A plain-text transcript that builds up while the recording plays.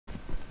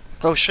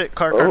Oh shit,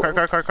 car. Let's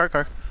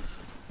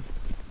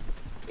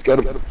get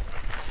him.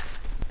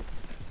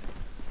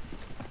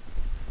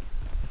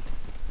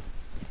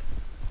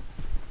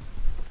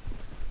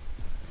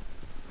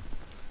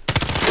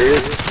 There he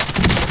is.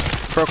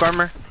 Broke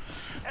armor.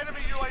 Enemy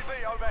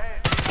UAV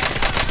overhead.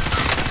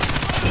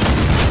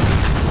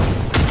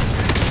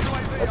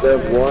 I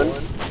have one.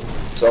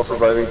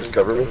 Self-reviving, just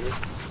cover me.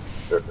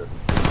 Sure.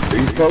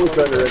 He's probably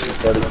trying to res his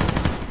buddy.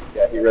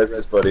 Yeah, he res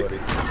his buddy.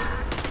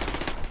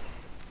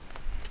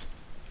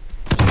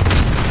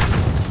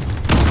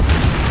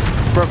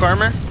 Broke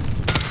armor.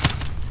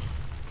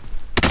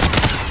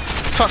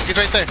 Fuck, he's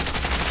right there.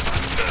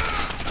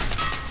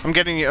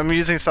 I'm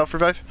using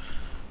self-revive.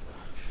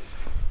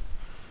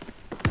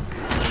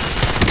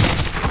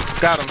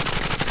 Got him.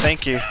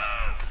 Thank you.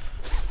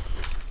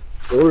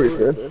 No worries,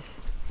 man.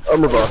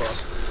 Armor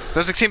box.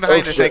 There's a team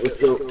behind, Oh I shit, think. let's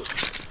go.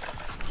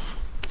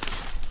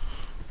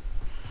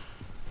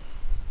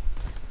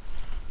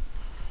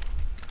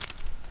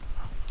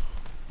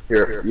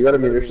 Here, you got a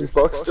munitions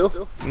box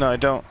still? No, I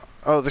don't.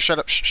 Oh, they're shut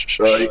up. Shh.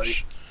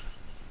 I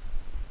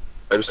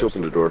just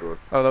opened a door.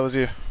 Oh, that was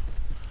you.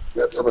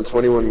 Got someone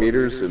 21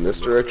 meters in this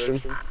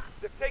direction.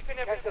 They've taken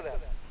everything.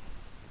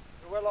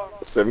 Well on.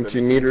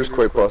 17 meters,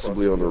 quite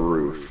possibly on the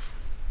roof.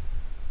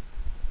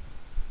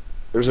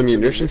 There's a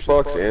munitions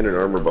box and an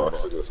armor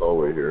box in this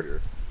hallway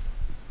here.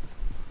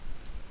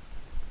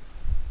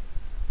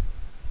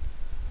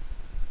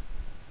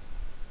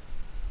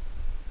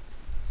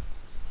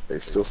 Okay,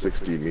 still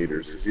 16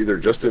 meters. It's either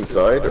just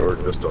inside or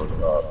just on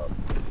top.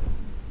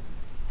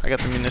 I got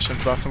the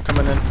munitions box. I'm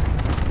coming in.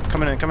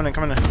 Coming in.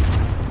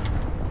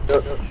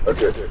 Yep,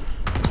 okay.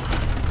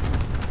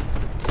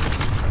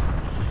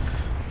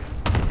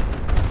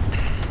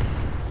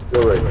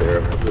 Still right there.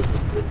 This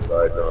is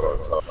inside, not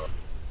on top.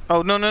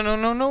 Oh, no.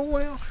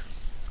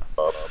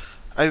 Well,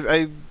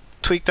 I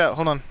tweaked out.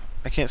 Hold on.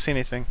 I can't see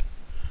anything.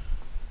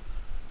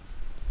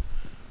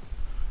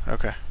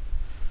 Okay.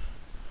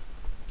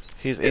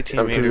 He's 18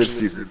 I'm meters.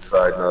 convinced he's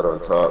inside, not on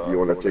top. You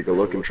want to take a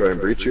look and try and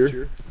breach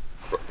here?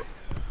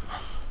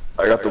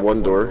 I got the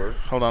one door.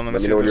 Hold on, let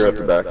me see know when if you're at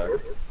there's the back door.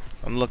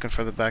 I'm looking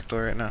for the back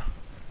door right now.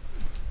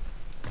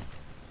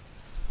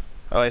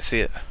 Oh, I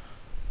see it.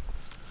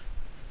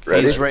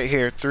 Ready? He's right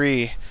here.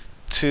 3,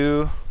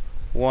 2,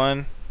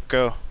 1,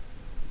 go.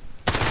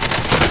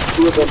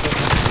 Two of them.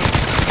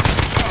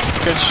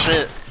 Good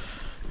shit.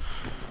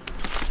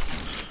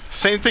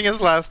 Same thing as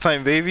last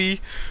time,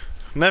 baby.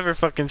 Never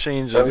fucking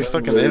change it. These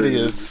fucking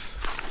idiots.